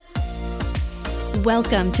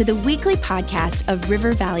Welcome to the weekly podcast of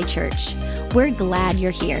River Valley Church. We're glad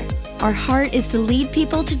you're here. Our heart is to lead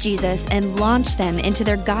people to Jesus and launch them into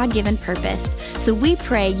their God-given purpose. So we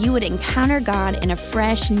pray you would encounter God in a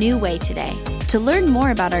fresh, new way today. To learn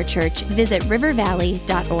more about our church, visit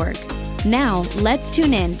rivervalley.org. Now, let's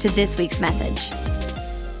tune in to this week's message.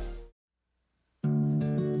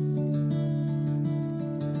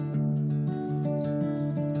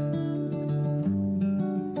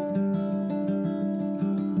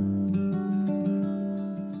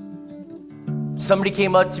 Somebody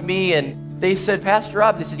came up to me and they said, Pastor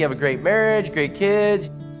Rob, they said, you have a great marriage, great kids.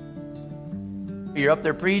 You're up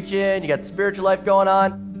there preaching, you got the spiritual life going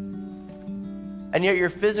on, and yet your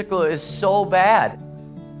physical is so bad.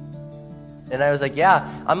 And I was like,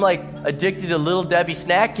 yeah, I'm like addicted to Little Debbie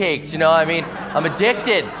snack cakes, I'm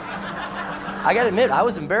addicted. I gotta admit, I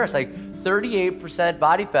was embarrassed, like 38%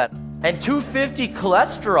 body fat and 250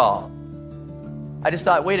 cholesterol. I just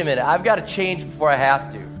thought, wait a minute, I've got to change before I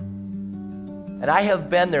have to. And I have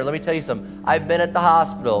been there. Let me tell you something. I've been at the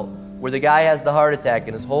hospital where the guy has the heart attack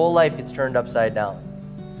and his whole life gets turned upside down.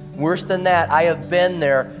 Worse than that, I have been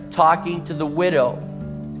there talking to the widow,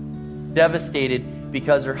 devastated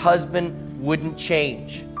because her husband wouldn't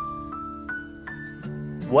change.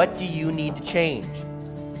 What do you need to change?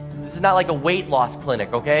 This is not like a weight loss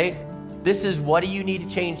clinic, okay? This is what do you need to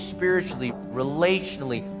change spiritually,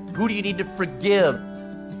 relationally? Who do you need to forgive?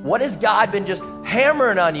 What has God been just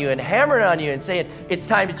hammering on you and saying, it's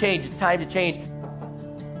time to change, it's time to change?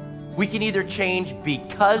 We can either change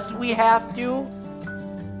because we have to,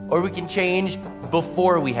 or we can change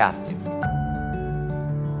before we have to.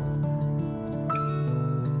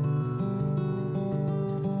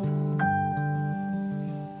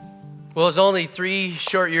 Well, it was only 3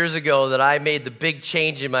 short years ago that I made the big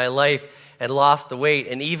change in my life and lost the weight.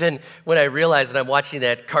 And even when I realized that I'm watching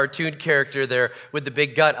that cartoon character there with the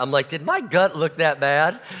big gut, I'm like, did my gut look that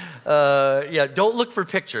bad? Don't look for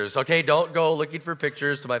pictures, okay? Don't go looking for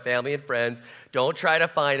pictures to my family and friends. Don't try to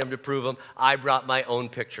find them to prove them. I brought my own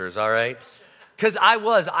pictures, all right? Because I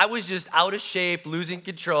was just out of shape, losing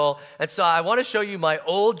control. And so I want to show you my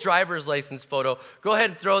old driver's license photo. Go ahead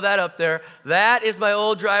and throw that up there. That is my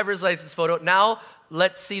old driver's license photo. Now,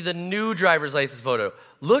 let's see the new driver's license photo.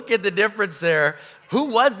 Look at the difference there. Who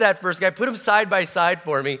was that first guy? Put him side by side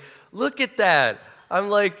for me. Look at that. I'm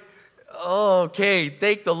like, oh, okay,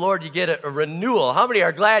 thank the Lord you get a renewal. How many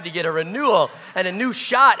are glad you get a renewal and a new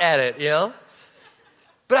shot at it,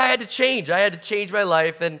 But I had to change. I had to change my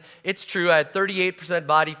life, and it's true. I had 38%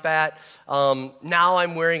 body fat. Now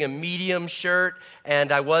I'm wearing a medium shirt,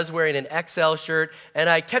 and I was wearing an XL shirt, and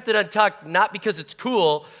I kept it untucked, not because it's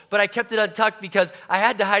cool, but I kept it untucked because I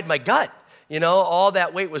had to hide my gut. All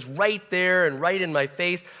that weight was right there and right in my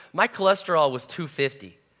face. My cholesterol was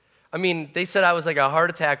 250. They said I was like a heart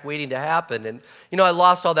attack waiting to happen. And, I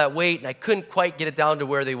lost all that weight, and I couldn't quite get it down to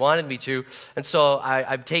where they wanted me to. And so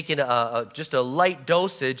I've taken just a light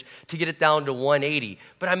dosage to get it down to 180.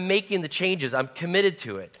 But I'm making the changes. I'm committed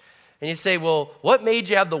to it. And you say, well, what made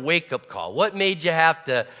you have the wake-up call? What made you have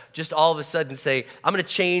to just all of a sudden say, I'm going to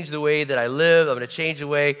change the way that I live. I'm going to change the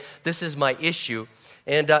way. This is my issue.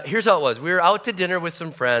 And here's how it was. We were out to dinner with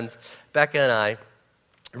some friends, Becca and I,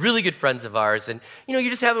 really good friends of ours. And, you're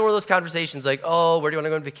just having one of those conversations like, oh, where do you want to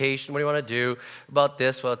go on vacation? What do you want to do about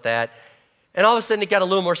this, about that? And all of a sudden, it got a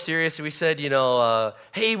little more serious. And we said,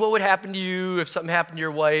 hey, what would happen to you if something happened to your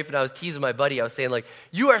wife? And I was teasing my buddy. I was saying, like,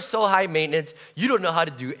 you are so high maintenance. You don't know how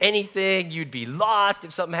to do anything. You'd be lost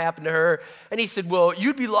if something happened to her. And he said, well,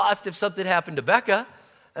 you'd be lost if something happened to Becca.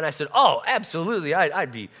 And I said, oh, absolutely.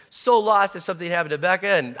 I'd be so lost if something happened to Becca,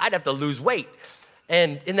 and I'd have to lose weight.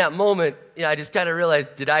 And in that moment, I just kind of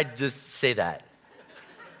realized, did I just say that?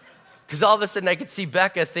 Because all of a sudden I could see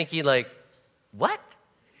Becca thinking like, what?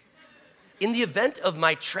 In the event of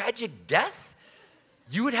my tragic death,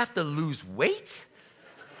 you would have to lose weight?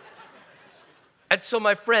 And so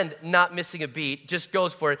my friend, not missing a beat, just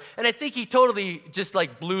goes for it. And I think he totally just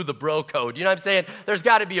like blew the bro code. You know what I'm saying? There's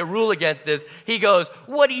got to be a rule against this. He goes,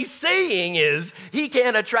 what he's saying is he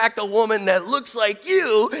can't attract a woman that looks like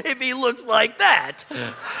you if he looks like that.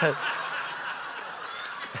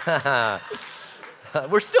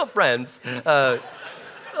 We're still friends.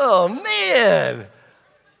 Oh, man.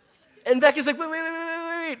 And Becca's like,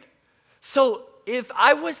 wait. So if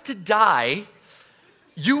I was to die,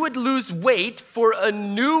 you would lose weight for a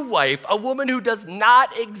new wife, a woman who does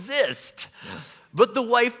not exist. But the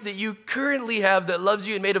wife that you currently have that loves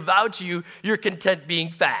you and made a vow to you, you're content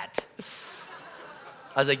being fat.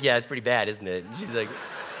 I was like, yeah, it's pretty bad, isn't it? And she's like,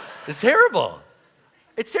 it's terrible.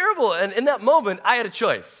 It's terrible. And in that moment, I had a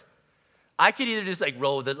choice. I could either just like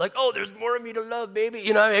roll with it, like, oh, there's more of me to love, baby.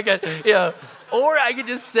 You know what I mean? Or I could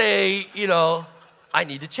just say, I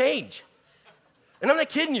need to change. And I'm not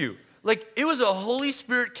kidding you. Like, it was a Holy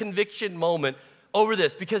Spirit conviction moment over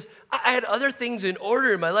this because I had other things in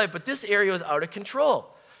order in my life, but this area was out of control.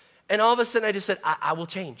 And all of a sudden, I just said, I will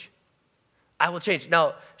change. I will change.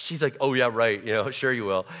 Now, she's like, oh, yeah, right. Sure you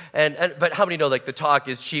will. But how many know, like, the talk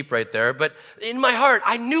is cheap right there? But in my heart,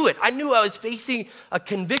 I knew it. I knew I was facing a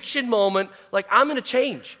conviction moment, like, I'm going to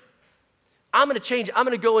change. I'm going to change. I'm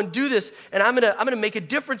going to go and do this, and I'm going to make a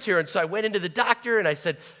difference here. And so I went into the doctor, and I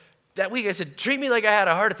said, that week, I said, treat me like I had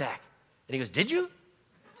a heart attack. And he goes, did you?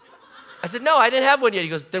 I said, no, I didn't have one yet. He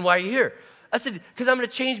goes, then why are you here? I said, because I'm going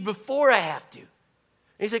to change before I have to. And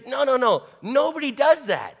he's like, no. Nobody does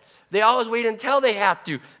that. They always wait until they have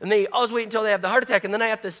to, and they always wait until they have the heart attack, and then I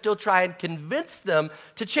have to still try and convince them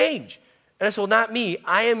to change. And I said, well, not me.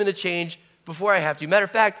 I am going to change before I have to. Matter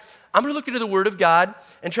of fact, I'm going to look into the Word of God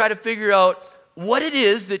and try to figure out what it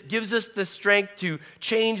is that gives us the strength to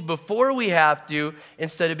change before we have to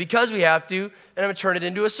instead of because we have to, and I'm going to turn it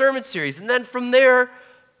into a sermon series. And then from there,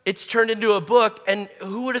 it's turned into a book, and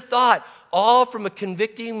who would have thought? All from a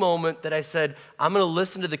convicting moment that I said, I'm going to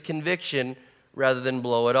listen to the conviction rather than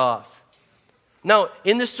blow it off. Now,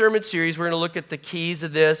 in this sermon series, we're going to look at the keys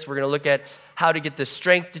of this. We're going to look at how to get the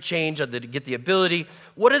strength to change, how to get the ability.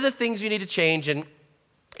 What are the things you need to change? And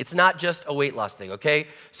it's not just a weight loss thing, okay?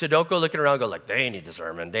 So don't go looking around and go like, they need the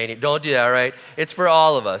sermon. Don't do that, all right? It's for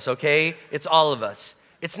all of us, okay? It's all of us.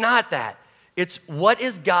 It's not that. It's what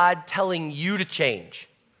is God telling you to change?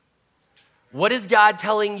 What is God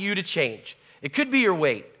telling you to change? It could be your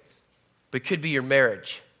weight, but it could be your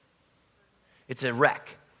marriage. It's a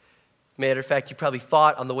wreck. Matter of fact, you probably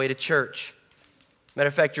fought on the way to church. Matter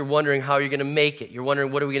of fact, you're wondering how you're going to make it. You're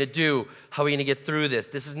wondering, what are we going to do? How are we going to get through this?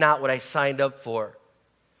 This is not what I signed up for.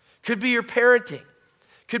 Could be your parenting.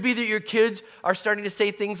 Could be that your kids are starting to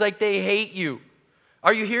say things like they hate you.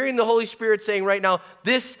 Are you hearing the Holy Spirit saying right now,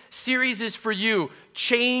 this series is for you.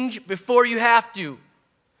 Change before you have to.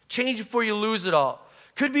 Change before you lose it all.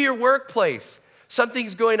 Could be your workplace.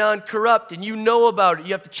 Something's going on corrupt and you know about it.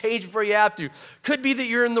 You have to change before you have to. Could be that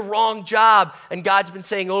you're in the wrong job and God's been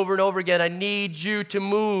saying over and over again, I need you to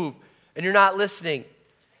move, and you're not listening.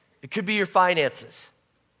 It could be your finances.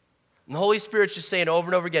 And the Holy Spirit's just saying over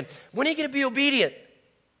and over again, when are you going to be obedient?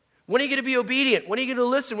 When are you going to be obedient? When are you going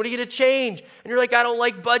to listen? When are you going to change? And you're like, I don't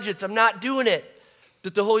like budgets. I'm not doing it.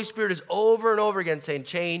 But the Holy Spirit is over and over again saying,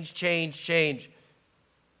 change, change, change.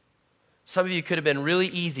 Some of you could have been really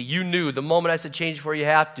easy. You knew the moment I said change before you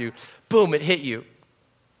have to, boom, it hit you.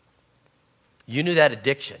 You knew that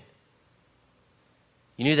addiction.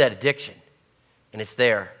 You knew that addiction, and it's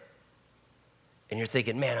there. And you're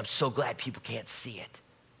thinking, man, I'm so glad people can't see it.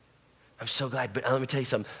 I'm so glad. But let me tell you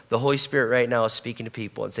something. The Holy Spirit right now is speaking to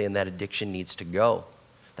people and saying that addiction needs to go.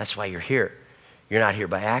 That's why you're here. You're not here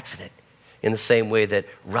by accident. In the same way that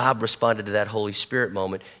Rob responded to that Holy Spirit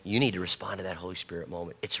moment, you need to respond to that Holy Spirit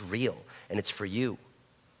moment. It's real, and it's for you.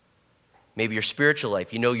 Maybe your spiritual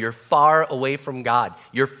life, you're far away from God.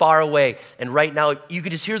 You're far away, and right now you can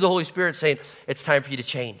just hear the Holy Spirit saying, it's time for you to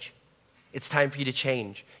change. It's time for you to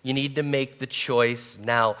change. You need to make the choice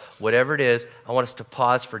now. Whatever it is, I want us to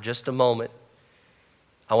pause for just a moment.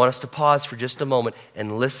 I want us to pause for just a moment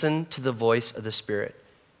and listen to the voice of the Spirit.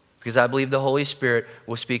 Because I believe the Holy Spirit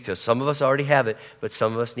will speak to us. Some of us already have it, but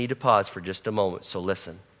some of us need to pause for just a moment. So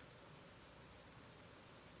listen.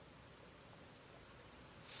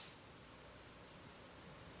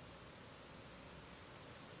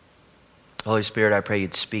 Holy Spirit, I pray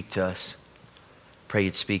you'd speak to us. Pray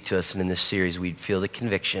you'd speak to us, and in this series we'd feel the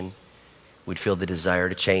conviction. We'd feel the desire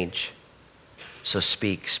to change. So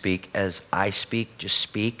speak as I speak. Just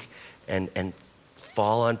speak and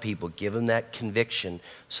fall on people. Give them that conviction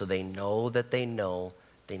so they know they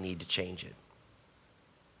need to change it.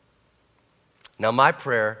 Now, my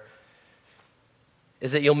prayer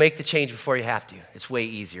is that you'll make the change before you have to. It's way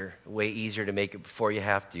easier to make it before you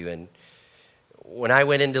have to. And when I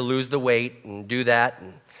went in to lose the weight and do that,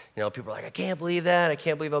 and people are like, I can't believe that. I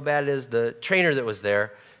can't believe how bad it is. The trainer that was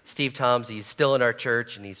there, Steve Toms, he's still in our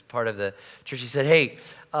church, and he's part of the church. He said, hey,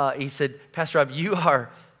 Pastor Rob, you are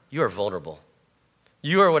vulnerable.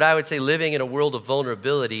 You are what I would say living in a world of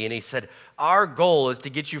vulnerability. And he said, our goal is to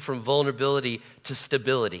get you from vulnerability to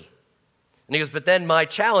stability. And he goes, but then my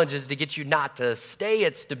challenge is to get you not to stay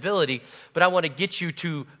at stability, but I want to get you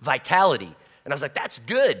to vitality. And I was like, that's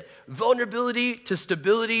good. Vulnerability to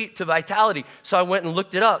stability to vitality. So I went and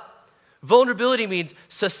looked it up. Vulnerability means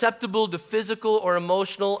susceptible to physical or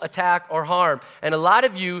emotional attack or harm. And a lot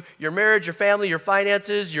of you, your marriage, your family, your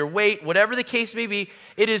finances, your weight, whatever the case may be,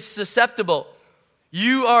 it is susceptible.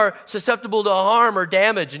 You are susceptible to harm or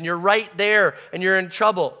damage, and you're right there, and you're in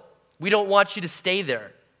trouble. We don't want you to stay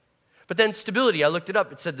there. But then stability, I looked it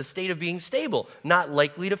up. It said the state of being stable, not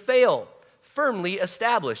likely to fail, firmly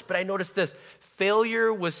established. But I noticed this,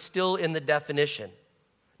 failure was still in the definition,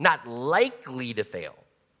 not likely to fail.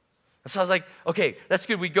 So I was like, okay, that's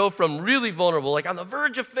good. We go from really vulnerable, like on the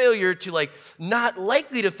verge of failure, to like not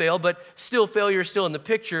likely to fail, but still failure, still in the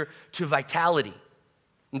picture, to vitality.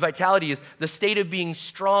 And vitality is the state of being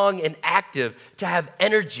strong and active, to have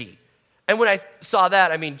energy. And when I saw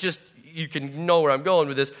that, I mean, just you can know where I'm going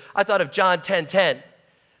with this. I thought of John 10:10.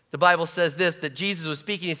 The Bible says this, that Jesus was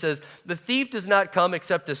speaking. He says, the thief does not come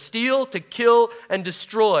except to steal, to kill, and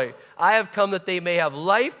destroy. I have come that they may have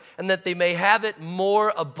life and that they may have it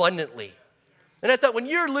more abundantly. And I thought, when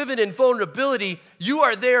you're living in vulnerability, you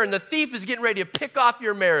are there, and the thief is getting ready to pick off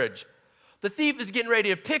your marriage. The thief is getting ready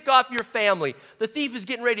to pick off your family. The thief is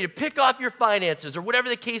getting ready to pick off your finances, or whatever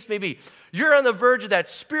the case may be. You're on the verge of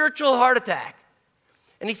that spiritual heart attack.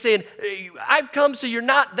 And he's saying, I've come so you're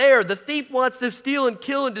not there. The thief wants to steal and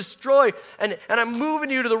kill and destroy, and I'm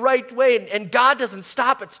moving you to the right way. And God doesn't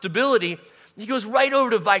stop at stability. He goes right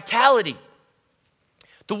over to vitality.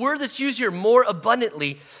 The word that's used here, more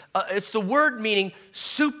abundantly, it's the word meaning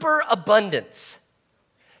superabundance.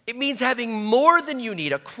 It means having more than you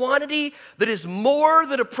need, a quantity that is more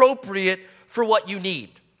than appropriate for what you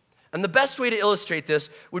need. And the best way to illustrate this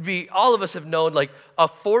would be, all of us have known like a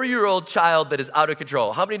 4-year-old child that is out of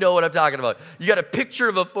control. How many know what I'm talking about? You got a picture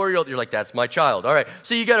of a 4-year-old, you're like, that's my child. All right,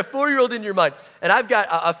 so you got a 4-year-old in your mind. And I've got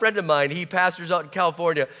a friend of mine, he pastors out in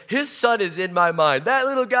California. His son is in my mind. That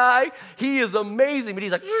little guy, he is amazing, but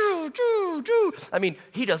he's like, I mean,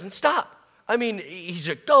 he doesn't stop. I mean, he's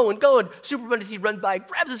just going, superabundance. He runs by,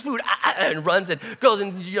 grabs his food, and runs and goes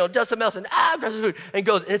and, does something else and grabs his food and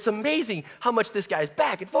goes. And it's amazing how much this guy's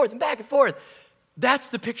back and forth and back and forth. That's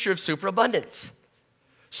the picture of superabundance.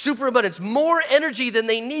 Superabundance, more energy than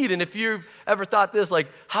they need. And if you've ever thought this, like,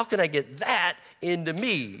 how can I get that into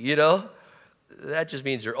me, That just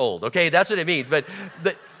means you're old, okay? That's what it means. But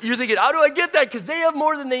you're thinking, how do I get that? Because they have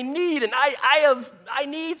more than they need, and I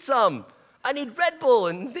need some. I need Red Bull,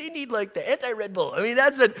 and they need like the anti-Red Bull. I mean,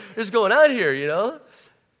 that's what is going on here,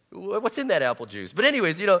 What's in that apple juice? But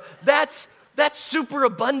anyways, that's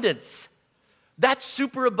superabundance. That's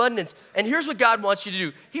superabundance. And here's what God wants you to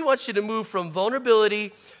do. He wants you to move from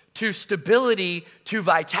vulnerability to stability to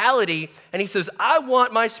vitality. And he says, I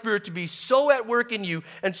want my Spirit to be so at work in you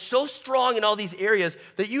and so strong in all these areas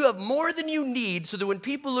that you have more than you need, so that when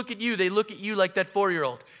people look at you, they look at you like that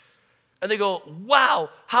 4-year-old. And they go,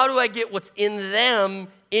 wow, how do I get what's in them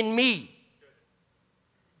in me?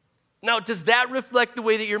 Now, does that reflect the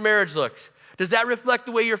way that your marriage looks? Does that reflect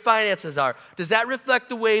the way your finances are? Does that reflect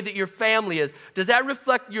the way that your family is? Does that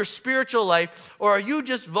reflect your spiritual life? Or are you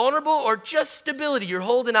just vulnerable, or just stability? You're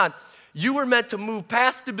holding on. You were meant to move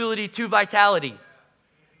past stability to vitality.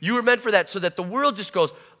 You were meant for that, so that the world just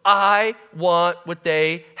goes, I want what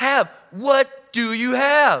they have. What do you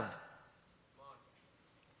have?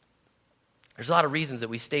 There's a lot of reasons that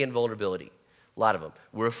we stay in vulnerability. A lot of them.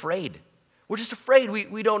 We're afraid. We're just afraid.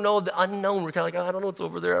 We don't know the unknown. We're kind of like, I don't know what's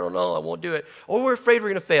over there. I don't know. I won't do it. Or we're afraid we're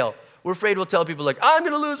going to fail. We're afraid we'll tell people like, I'm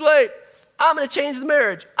going to lose weight. I'm going to change the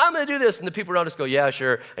marriage. I'm going to do this. And the people around us go, yeah,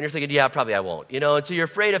 sure. And you're thinking, yeah, probably I won't. And so you're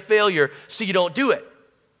afraid of failure, so you don't do it.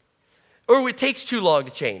 Or it takes too long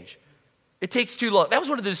to change. It takes too long. That was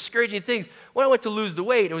one of the discouraging things. When I went to lose the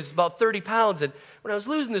weight, it was about 30 pounds. And when I was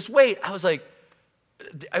losing this weight, I was like,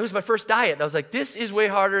 it was my first diet, and I was like, this is way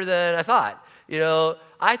harder than I thought.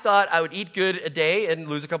 I thought I would eat good a day and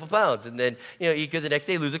lose a couple pounds, and then, eat good the next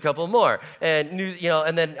day, lose a couple more. And,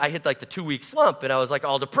 and then I hit like the 2-week slump, and I was like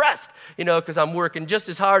all depressed, because I'm working just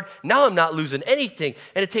as hard. Now I'm not losing anything,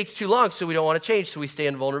 and it takes too long, so we don't want to change, so we stay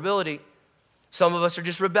in vulnerability. Some of us are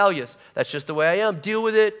just rebellious. That's just the way I am. Deal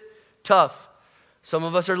with it. Tough. Some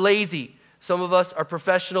of us are lazy. Some of us are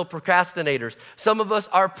professional procrastinators. Some of us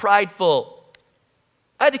are prideful.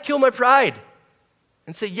 I had to kill my pride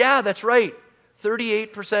and say, yeah, that's right.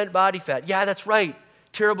 38% body fat. Yeah, that's right.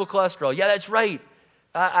 Terrible cholesterol. Yeah, that's right.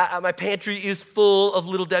 My pantry is full of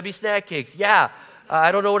Little Debbie snack cakes. Yeah,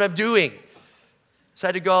 I don't know what I'm doing. So I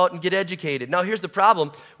had to go out and get educated. Now, here's the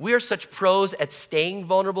problem. We are such pros at staying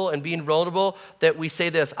vulnerable and being vulnerable that we say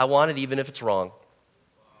this, I want it even if it's wrong.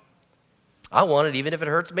 I want it even if it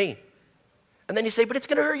hurts me. And then you say, but it's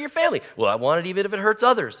going to hurt your family. Well, I want it even if it hurts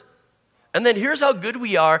others. And then here's how good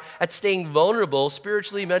we are at staying vulnerable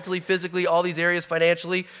spiritually, mentally, physically, all these areas,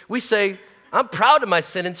 financially. We say, I'm proud of my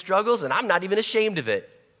sin and struggles, and I'm not even ashamed of it.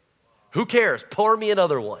 Who cares? Pour me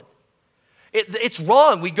another one. It's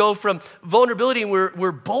wrong. We go from vulnerability, and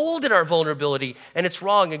we're bold in our vulnerability, and it's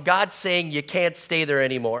wrong. And God's saying you can't stay there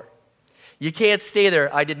anymore. You can't stay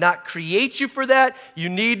there. I did not create you for that. You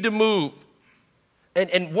need to move. And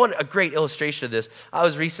a great illustration of this, I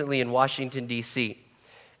was recently in Washington, D.C.,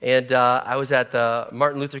 and I was at the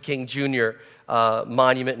Martin Luther King Jr.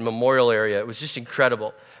 Monument and Memorial area. It was just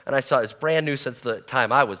incredible. And I saw it's brand new since the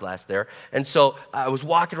time I was last there. And so I was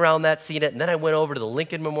walking around that, seeing it, and then I went over to the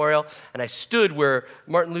Lincoln Memorial, and I stood where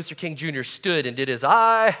Martin Luther King Jr. stood and did his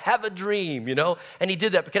I Have a Dream, And he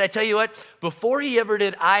did that. But can I tell you what? Before he ever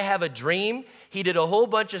did I Have a Dream, he did a whole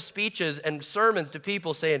bunch of speeches and sermons to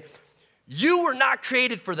people saying, you were not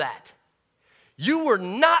created for that. You were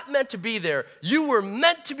not meant to be there. You were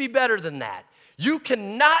meant to be better than that. You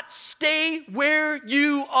cannot stay where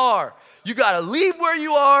you are. You got to leave where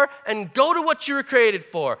you are and go to what you were created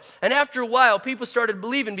for. And after a while, people started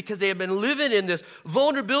believing because they had been living in this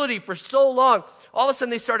vulnerability for so long. All of a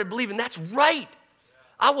sudden, they started believing, that's right.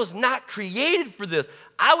 I was not created for this.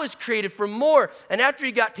 I was created for more. And after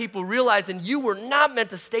you got people realizing you were not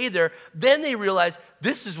meant to stay there, then they realized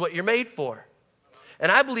this is what you're made for.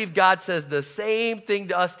 And I believe God says the same thing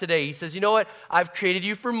to us today. He says, you know what? I've created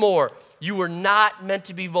you for more. You were not meant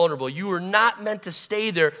to be vulnerable. You were not meant to stay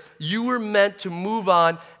there. You were meant to move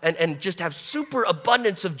on and just have super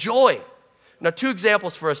abundance of joy. Now, 2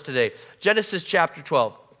 examples for us today. Genesis chapter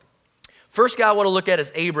 12. First guy I want to look at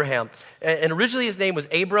is Abraham. And originally his name was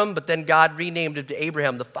Abram, but then God renamed him to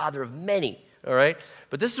Abraham, the father of many. All right?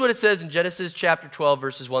 But this is what it says in Genesis chapter 12,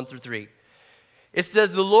 verses 1 through 3. It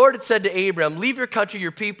says, the Lord had said to Abram, leave your country,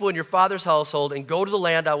 your people, and your father's household, and go to the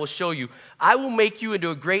land I will show you. I will make you into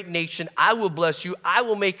a great nation. I will bless you. I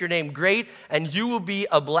will make your name great, and you will be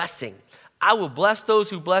a blessing. I will bless those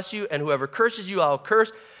who bless you, and whoever curses you, I will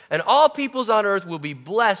curse. And all peoples on earth will be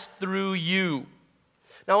blessed through you.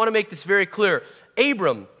 Now, I want to make this very clear.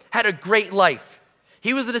 Abram had a great life.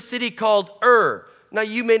 He was in a city called Ur. Now,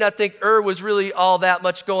 you may not think Ur was really all that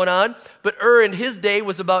much going on, but Ur in his day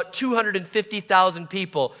was about 250,000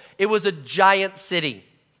 people. It was a giant city.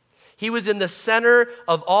 He was in the center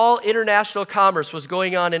of all international commerce was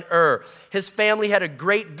going on in Ur. His family had a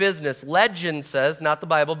great business. Legend says, not the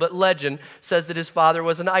Bible, but legend says that his father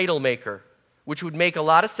was an idol maker, which would make a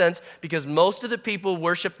lot of sense because most of the people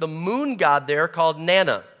worship the moon god there called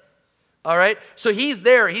Nana. All right? So he's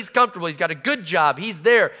there. He's comfortable. He's got a good job. He's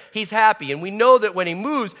there. He's happy. And we know that when he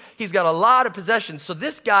moves, he's got a lot of possessions. So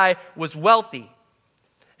this guy was wealthy.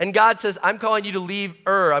 And God says, I'm calling you to leave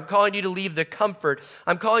Ur. I'm calling you to leave the comfort.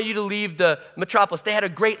 I'm calling you to leave the metropolis. They had a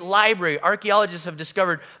great library. Archaeologists have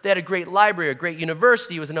discovered they had a great library, a great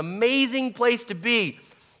university. It was an amazing place to be.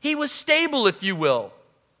 He was stable, if you will.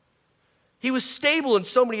 He was stable in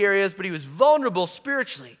so many areas, but he was vulnerable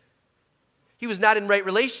spiritually. He was not in right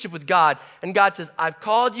relationship with God. And God says, I've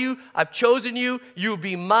called you, I've chosen you, you will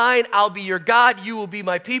be mine, I'll be your God, you will be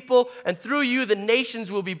my people, and through you the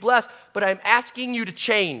nations will be blessed. But I'm asking you to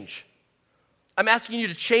change. I'm asking you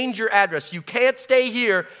to change your address. You can't stay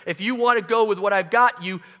here. If you want to go with what I've got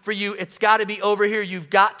for you, it's got to be over here.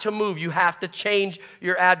 You've got to move. You have to change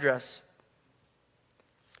your address.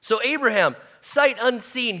 So Abraham, sight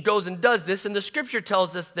unseen, goes and does this, and the scripture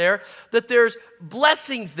tells us there that there's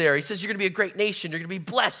blessings there. He says you're going to be a great nation, you're going to be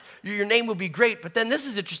blessed, your name will be great. But then this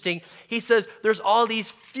is interesting. He says there's all these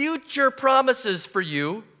future promises for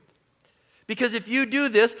you, because if you do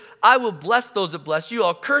this, I will bless those that bless you,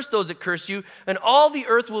 I'll curse those that curse you, and all the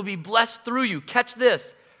earth will be blessed through you. Catch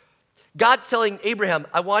this. God's telling Abraham,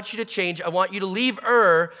 I want you to change. I want you to leave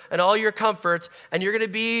Ur and all your comforts, and you're going to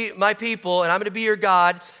be my people, and I'm going to be your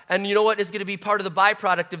God. And you know what is going to be part of the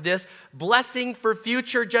byproduct of this? Blessing for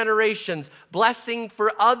future generations. Blessing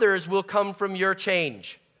for others will come from your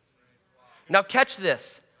change. Now catch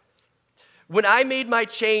this. When I made my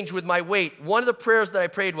change with my weight, one of the prayers that I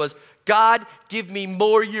prayed was, God, give me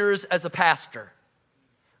more years as a pastor.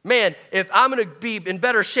 Man, if I'm going to be in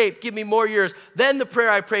better shape, give me more years. Then the prayer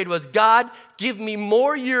I prayed was, God, give me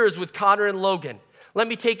more years with Connor and Logan. Let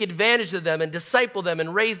me take advantage of them and disciple them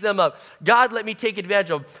and raise them up. God, let me take advantage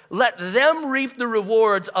of them. Let them reap the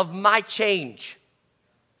rewards of my change.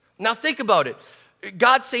 Now think about it.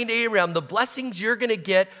 God's saying to Abraham, the blessings you're going to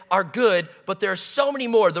get are good, but there are so many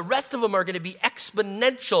more. The rest of them are going to be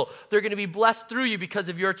exponential. They're going to be blessed through you because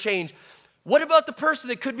of your change. What about the person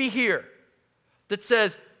that could be here that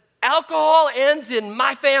says, alcohol ends in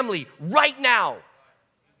my family right now?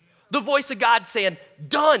 The voice of God saying,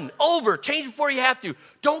 done, over, change before you have to.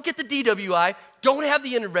 Don't get the DWI. Don't have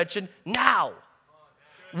the intervention now.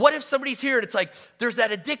 What if somebody's here and it's like there's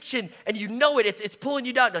that addiction and you know it's pulling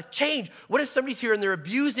you down. Like, change. What if somebody's here and they're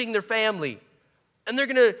abusing their family and they're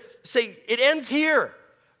going to say, it ends here.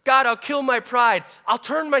 God, I'll kill my pride. I'll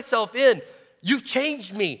turn myself in. You've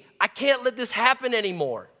changed me. I can't let this happen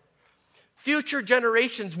anymore. Future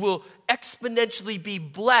generations will exponentially be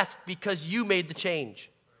blessed because you made the change.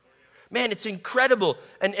 Man, it's incredible.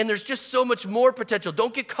 And there's just so much more potential.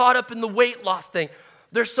 Don't get caught up in the weight loss thing.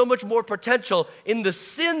 There's so much more potential in the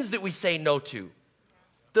sins that we say no to.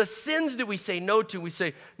 The sins that we say no to, we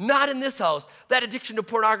say, not in this house. That addiction to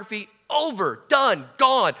pornography, over, done,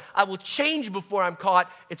 gone. I will change before I'm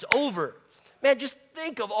caught. It's over. Man, just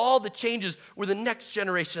think of all the changes where the next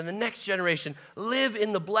generation and the next generation live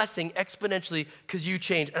in the blessing exponentially because you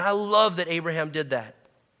changed. And I love that Abraham did that.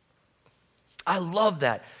 I love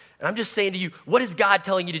that. And I'm just saying to you, what is God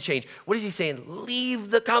telling you to change? What is he saying?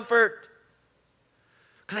 Leave the comfort.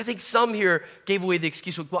 Because I think some here gave away the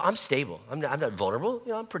excuse, well, I'm stable. I'm not vulnerable.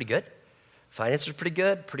 I'm pretty good. Finances are pretty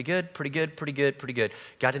good.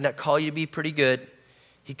 God did not call you to be pretty good.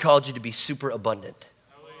 He called you to be super abundant.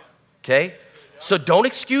 Okay? So don't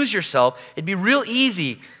excuse yourself. It'd be real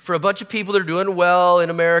easy for a bunch of people that are doing well in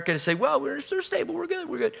America to say, well, we're stable. We're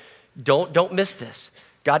good. Don't miss this.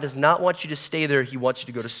 God does not want you to stay there. He wants you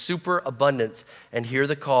to go to super abundance and hear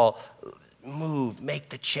the call. Move, make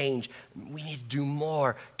the change. We need to do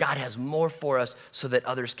more. God has more for us so that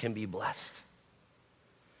others can be blessed.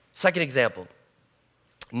 Second example,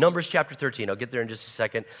 Numbers chapter 13. I'll get there in just a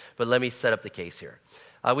second, but let me set up the case here.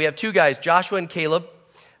 We have two guys, Joshua and Caleb.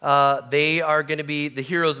 They are going to be the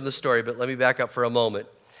heroes in the story, but let me back up for a moment.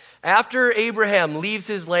 After Abraham leaves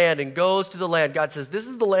his land and goes to the land, God says, this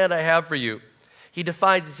is the land I have for you. He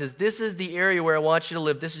defines, he says, this is the area where I want you to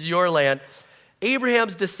live. This is your land.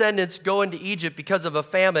 Abraham's descendants go into Egypt because of a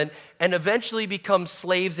famine and eventually become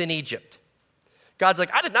slaves in Egypt. God's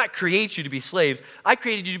like, I did not create you to be slaves. I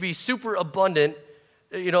created you to be super abundant,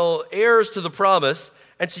 heirs to the promise.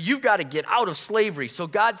 And so you've got to get out of slavery. So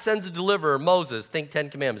God sends a deliverer, Moses. Think 10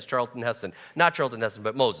 Commandments, Charlton Heston. Not Charlton Heston,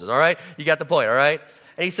 but Moses, all right? You got the point, all right?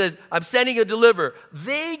 And he says, I'm sending a deliverer.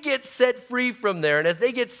 They get set free from there. And as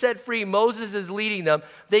they get set free, Moses is leading them.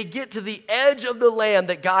 They get to the edge of the land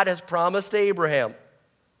that God has promised to Abraham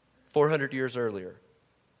 400 years earlier.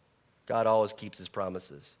 God always keeps his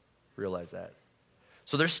promises. Realize that.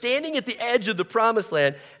 So they're standing at the edge of the promised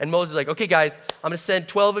land, and Moses is like, okay, guys, I'm going to send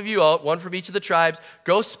 12 of you out, one from each of the tribes.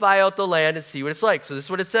 Go spy out the land and see what it's like. So this is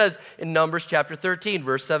what it says in Numbers chapter 13,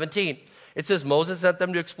 verse 17. It says, Moses sent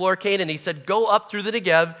them to explore Canaan. He said, go up through the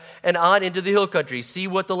Negev and on into the hill country. See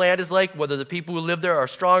what the land is like, whether the people who live there are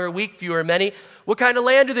strong or weak, few or many. What kind of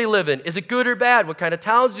land do they live in? Is it good or bad? What kind of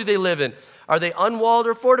towns do they live in? Are they unwalled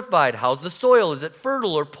or fortified? How's the soil? Is it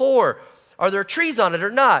fertile or poor? Are there trees on it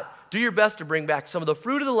or not? Do your best to bring back some of the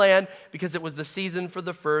fruit of the land because it was the season for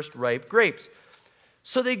the first ripe grapes.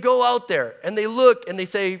 So they go out there and they look and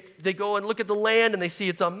they go and look at the land and they see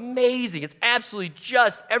it's amazing. It's absolutely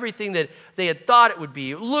just everything that they had thought it would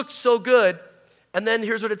be. It looks so good. And then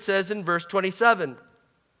here's what it says in verse 27.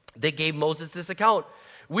 They gave Moses this account.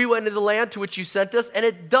 We went into the land to which you sent us, and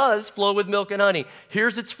it does flow with milk and honey.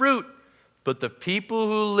 Here's its fruit. But the people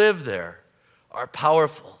who live there are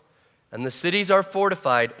powerful, and the cities are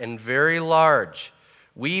fortified and very large.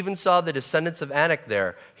 We even saw the descendants of Anak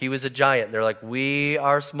there. He was a giant. They're like, we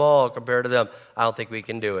are small compared to them. I don't think we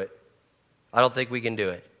can do it.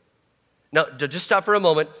 Now, just stop for a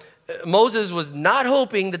moment. Moses was not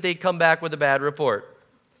hoping that they'd come back with a bad report.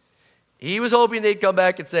 He was hoping they'd come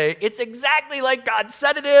back and say, it's exactly like God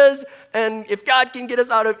said it is, and if God can get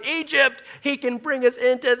us out of Egypt, he can bring us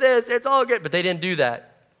into this. It's all good. But they didn't do that.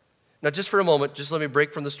 Now, just for a moment, just let me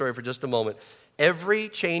break from the story for just a moment. Every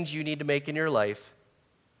change you need to make in your life,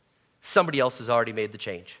 somebody else has already made the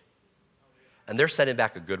change. And they're sending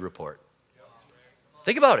back a good report.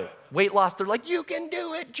 Think about it. Weight loss, they're like, you can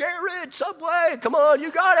do it, Jared, Subway, come on, you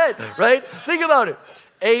got it, right? Think about it.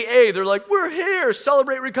 AA, they're like, we're here,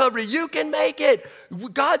 celebrate recovery, you can make it.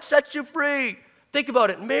 God sets you free. Think about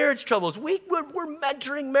it. Marriage troubles. We're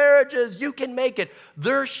mentoring marriages. You can make it.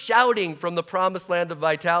 They're shouting from the promised land of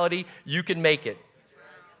vitality, you can make it.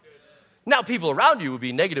 Now people around you will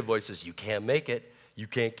be negative voices. You can't make it. You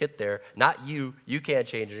can't get there. Not you. You can't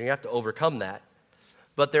change it. You have to overcome that.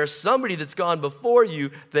 But there's somebody that's gone before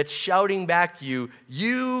you that's shouting back to you,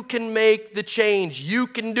 you can make the change. You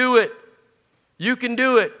can do it. You can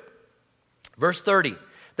do it. Verse 30.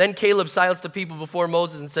 Then Caleb silenced the people before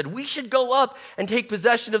Moses and said, we should go up and take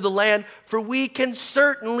possession of the land, for we can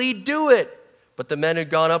certainly do it. But the men who had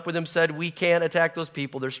gone up with him said, we can't attack those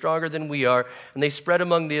people. They're stronger than we are. And they spread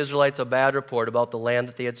among the Israelites a bad report about the land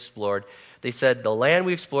that they had explored. They said, the land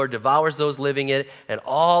we explored devours those living in it, and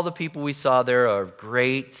all the people we saw there are of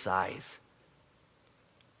great size.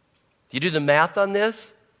 Do you do the math on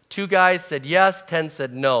this? 2 guys said yes, 10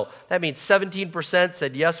 said no. That means 17%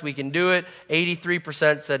 said yes, we can do it.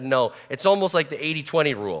 83% said no. It's almost like the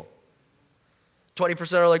 80-20 rule.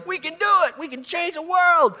 20% are like, we can do it. We can change the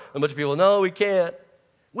world. And a bunch of people, no, we can't.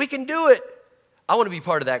 We can do it. I want to be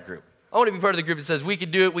part of that group. I want to be part of the group that says we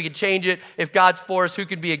can do it, we can change it. If God's for us, who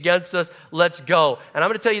can be against us? Let's go. And I'm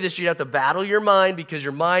going to tell you this, you have to battle your mind because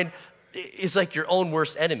your mind is like your own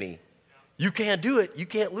worst enemy. You can't do it. You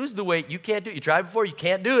can't lose the weight. You can't do it. You tried before, you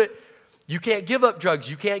can't do it. You can't give up drugs.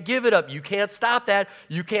 You can't give it up. You can't stop that.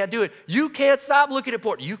 You can't do it. You can't stop looking at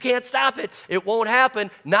porn. You can't stop it. It won't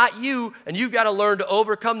happen. Not you. And you've got to learn to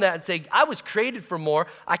overcome that and say, I was created for more.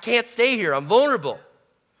 I can't stay here. I'm vulnerable.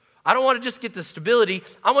 I don't want to just get the stability.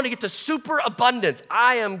 I want to get the super abundance.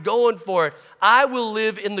 I am going for it. I will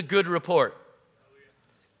live in the good report.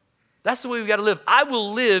 That's the way we've got to live. I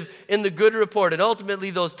will live in the good report. And ultimately,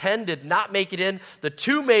 those 10 did not make it in. The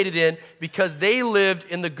 2 made it in because they lived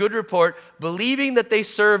in the good report, believing that they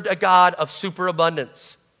served a God of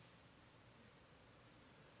superabundance.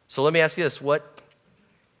 So let me ask you this. What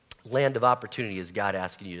land of opportunity is God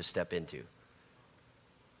asking you to step into?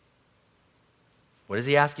 What is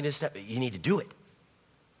he asking you to step into? You need to do it.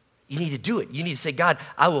 You need to do it. You need to say, God,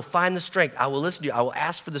 I will find the strength. I will listen to you. I will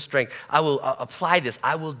ask for the strength. I will apply this.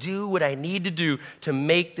 I will do what I need to do to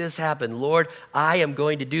make this happen. Lord, I am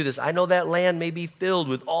going to do this. I know that land may be filled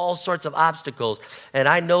with all sorts of obstacles. And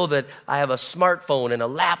I know that I have a smartphone and a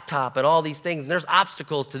laptop and all these things. And there's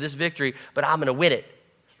obstacles to this victory, but I'm going to win it.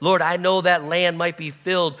 Lord, I know that land might be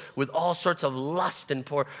filled with all sorts of lust and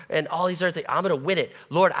all these other things. I'm going to win it.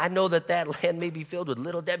 Lord, I know that land may be filled with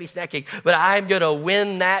Little Debbie snack cake, but I'm going to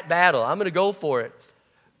win that battle. I'm going to go for it.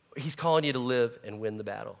 He's calling you to live and win the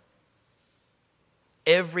battle.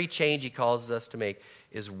 Every change he calls us to make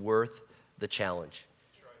is worth the challenge.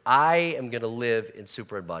 I am going to live in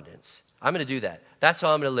superabundance. I'm going to do that. That's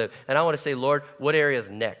how I'm going to live. And I want to say, Lord, what area is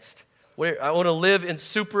next? I want to live in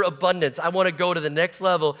superabundance. I want to go to the next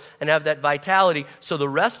level and have that vitality so the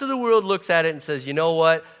rest of the world looks at it and says, you know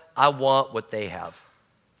what? I want what they have.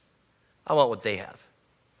 I want what they have.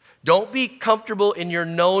 Don't be comfortable in your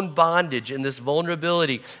known bondage, in this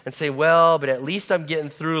vulnerability, and say, well, but at least I'm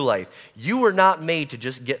getting through life. You were not made to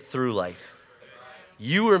just get through life.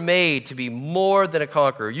 You were made to be more than a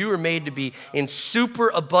conqueror. You were made to be in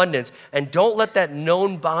superabundance. And don't let that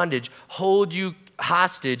known bondage hold you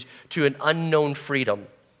hostage to an unknown freedom.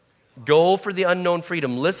 Go for the unknown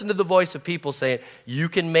freedom. Listen to the voice of people saying, you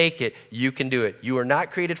can make it, you can do it. You are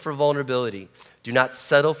not created for vulnerability. Do not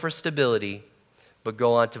settle for stability, but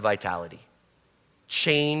go on to vitality.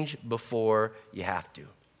 Change before you have to.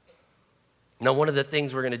 Now, one of the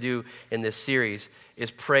things we're going to do in this series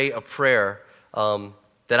is pray a prayer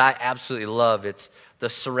that I absolutely love. It's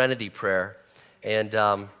the serenity prayer.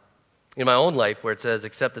 And in my own life where it says,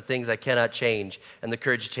 accept the things I cannot change and the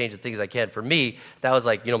courage to change the things I can. For me, that was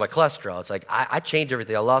like, my cholesterol. It's like, I changed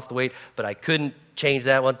everything. I lost the weight, but I couldn't change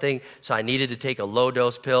that one thing, so I needed to take a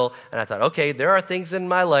low-dose pill. And I thought, okay, there are things in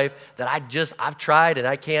my life that I've tried and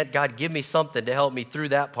I can't. God, give me something to help me through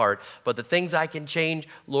that part. But the things I can change,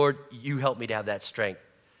 Lord, you help me to have that strength.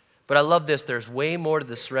 But I love this. There's way more to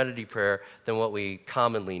the serenity prayer than what we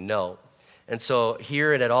commonly know. And so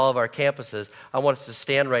here and at all of our campuses, I want us to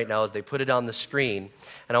stand right now as they put it on the screen.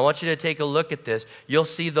 And I want you to take a look at this. You'll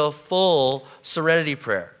see the full serenity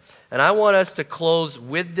prayer. And I want us to close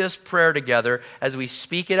with this prayer together as we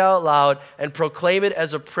speak it out loud and proclaim it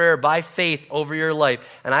as a prayer by faith over your life.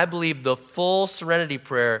 And I believe the full serenity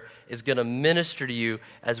prayer is going to minister to you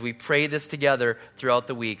as we pray this together throughout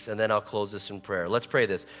the weeks. And then I'll close this in prayer. Let's pray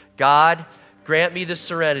this. God, grant me the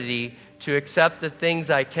serenity to accept the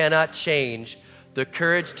things I cannot change, the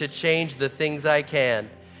courage to change the things I can,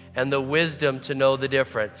 and the wisdom to know the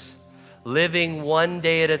difference. Living one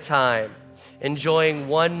day at a time, enjoying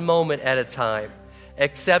one moment at a time,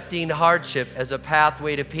 accepting hardship as a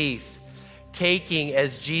pathway to peace, taking,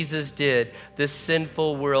 as Jesus did, this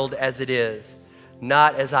sinful world as it is,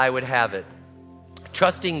 not as I would have it.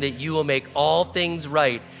 Trusting that you will make all things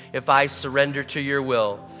right if I surrender to your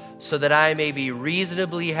will, so that I may be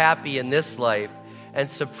reasonably happy in this life and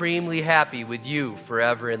supremely happy with you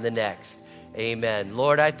forever in the next. Amen.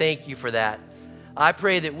 Lord, I thank you for that. I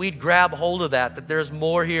pray that we'd grab hold of that there's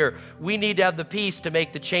more here. We need to have the peace to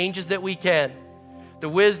make the changes that we can. the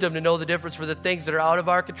wisdom to know the difference for the things that are out of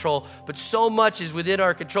our control, but so much is within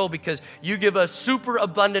our control because you give us super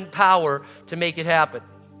abundant power to make it happen.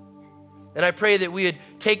 And I pray that we would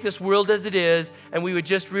take this world as it is and we would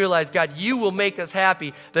just realize, God, you will make us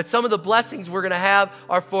happy, that some of the blessings we're going to have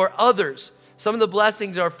are for others. Some of the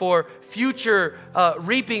blessings are for future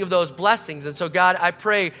reaping of those blessings. And so, God, I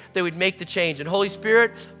pray that we'd make the change. And Holy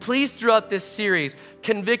Spirit, please throughout this series,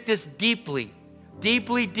 convict us deeply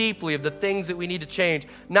of the things that we need to change.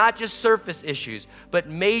 Not just surface issues, but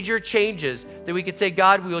major changes that we could say,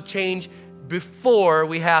 God, we will change before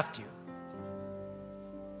we have to.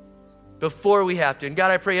 Before we have to. And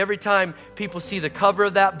God, I pray every time people see the cover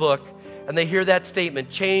of that book and they hear that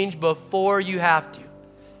statement, change before you have to,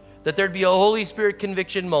 that there'd be a Holy Spirit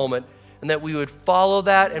conviction moment and that we would follow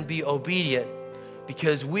that and be obedient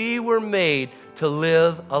because we were made to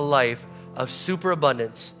live a life of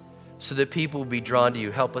superabundance so that people will be drawn to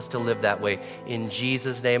you. Help us to live that way. In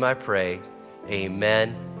Jesus' name I pray.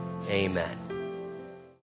 Amen. Amen.